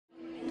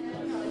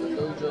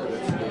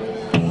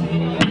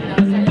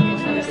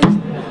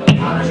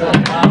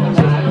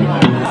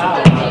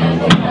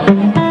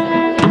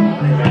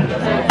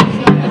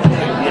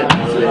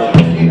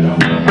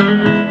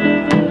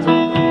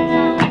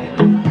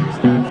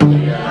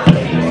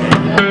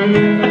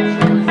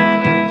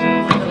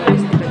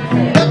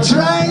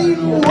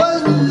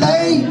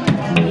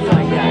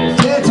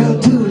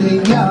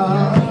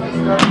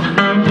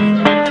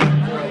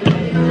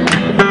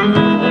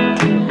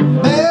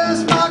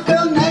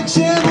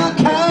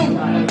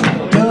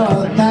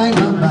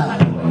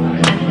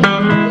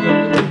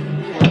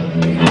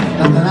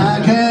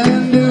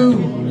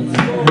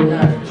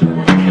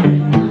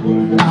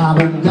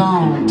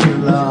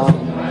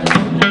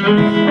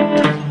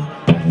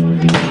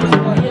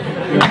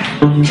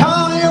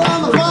Calling you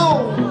on the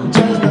phone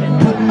just to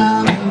put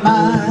my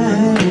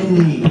mind at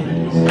ease.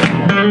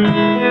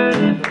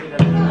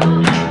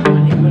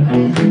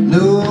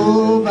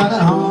 Nobody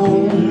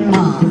home,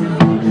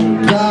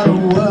 got a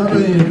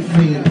worried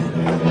feeling.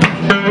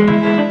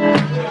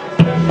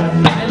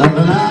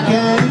 Nothing I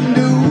can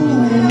do.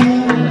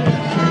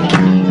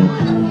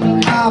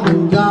 I've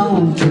been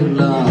gone too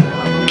long.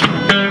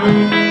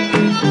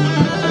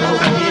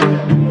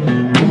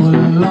 What a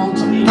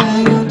lonesome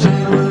thing a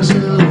train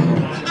whistle is.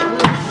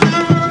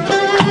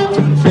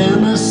 Been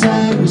the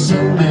same so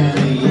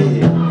many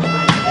years.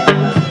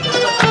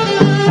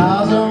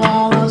 Cause of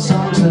all the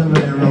songs that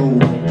we wrote.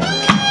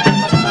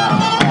 My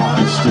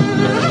heart's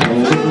still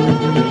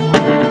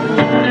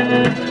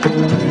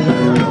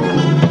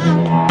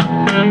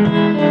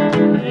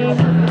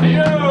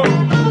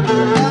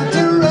at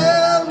the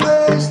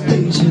railway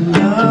station,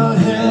 your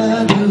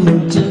hair do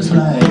just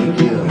like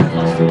you.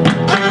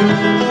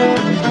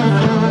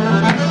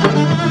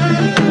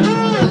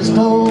 There's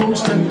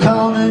folks that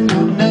calling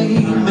your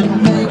name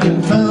and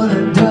making fun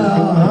of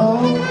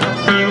dog.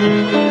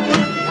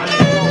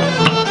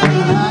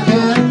 And I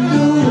can't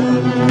do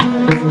it.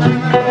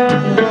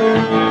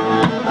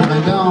 I've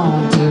been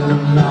gone too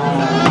long.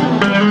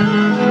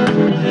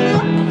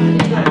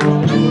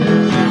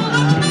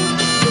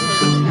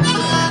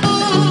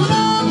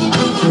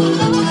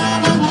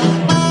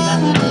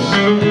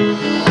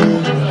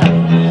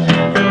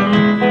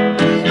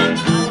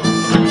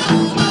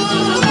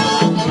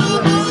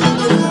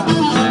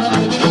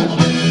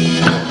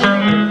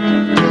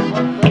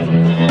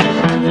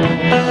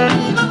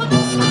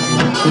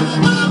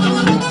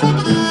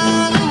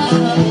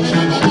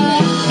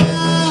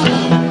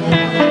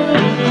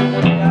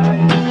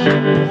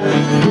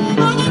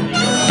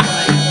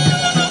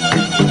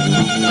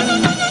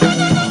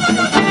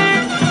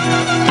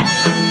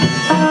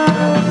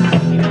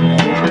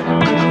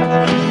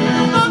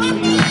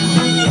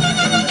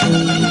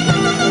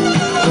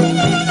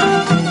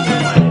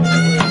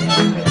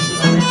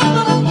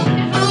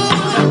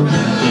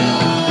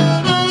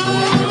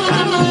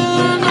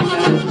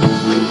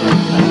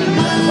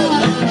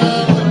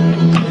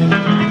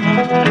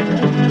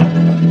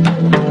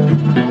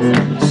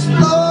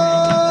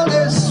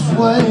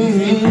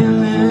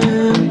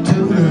 Into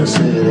the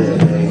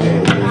city,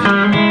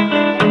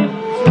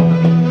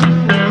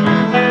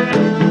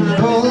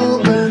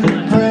 hoping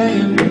and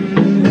praying,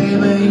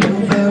 baby,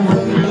 you've been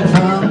waiting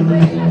for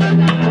me.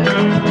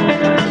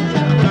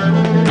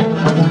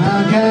 Nothing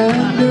I can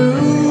do.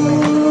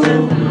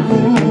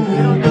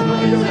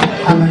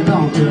 I've been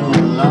gone too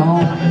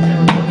long.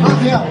 Look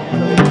here.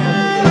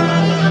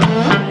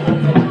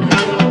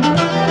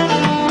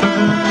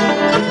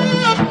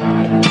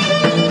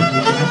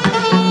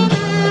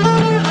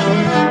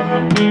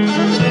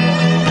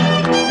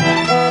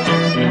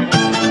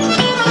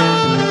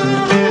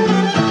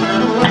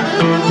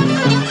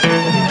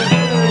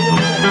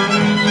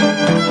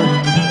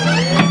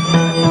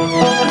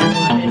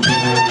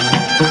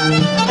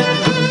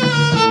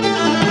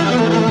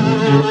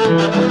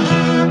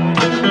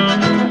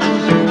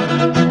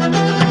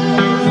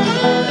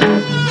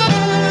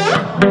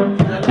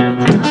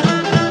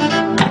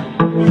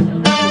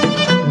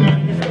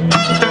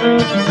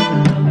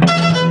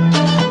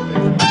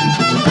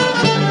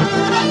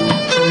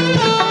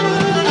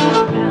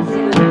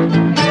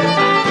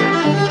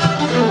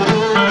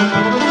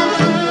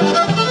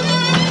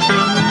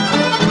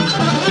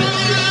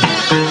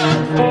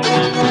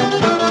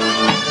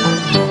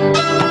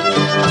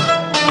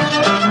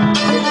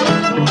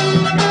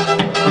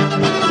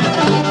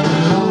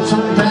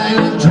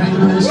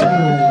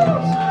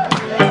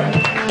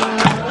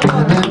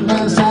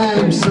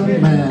 So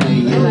many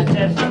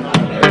years.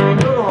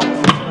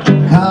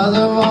 Cause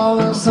of all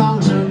the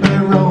songs that we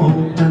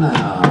wrote and our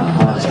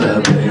hearts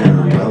that we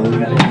wrote.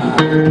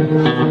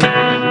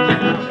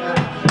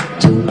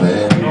 Too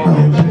bad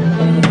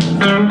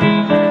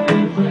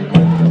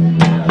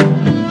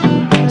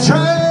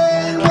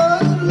train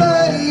was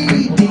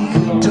late,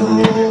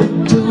 detour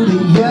to the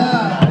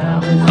yard.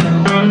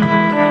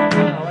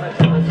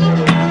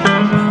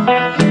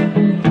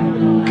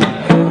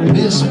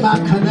 Missed my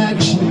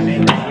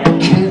connection,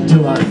 can't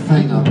do a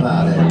thing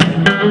about it.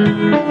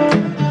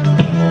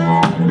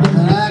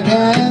 Nothing I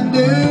can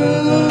do.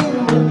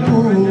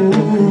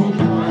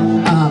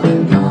 I've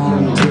been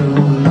gone too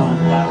long.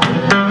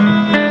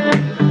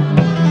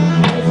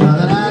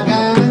 Nothing I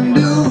can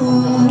do.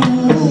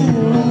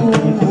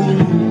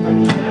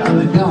 I've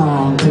been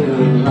gone too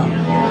long.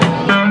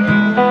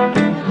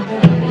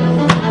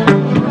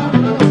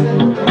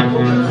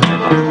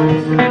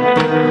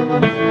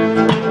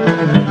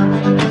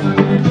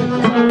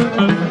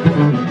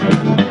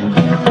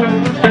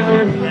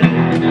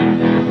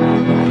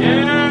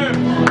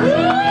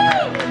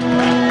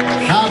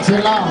 Too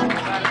long.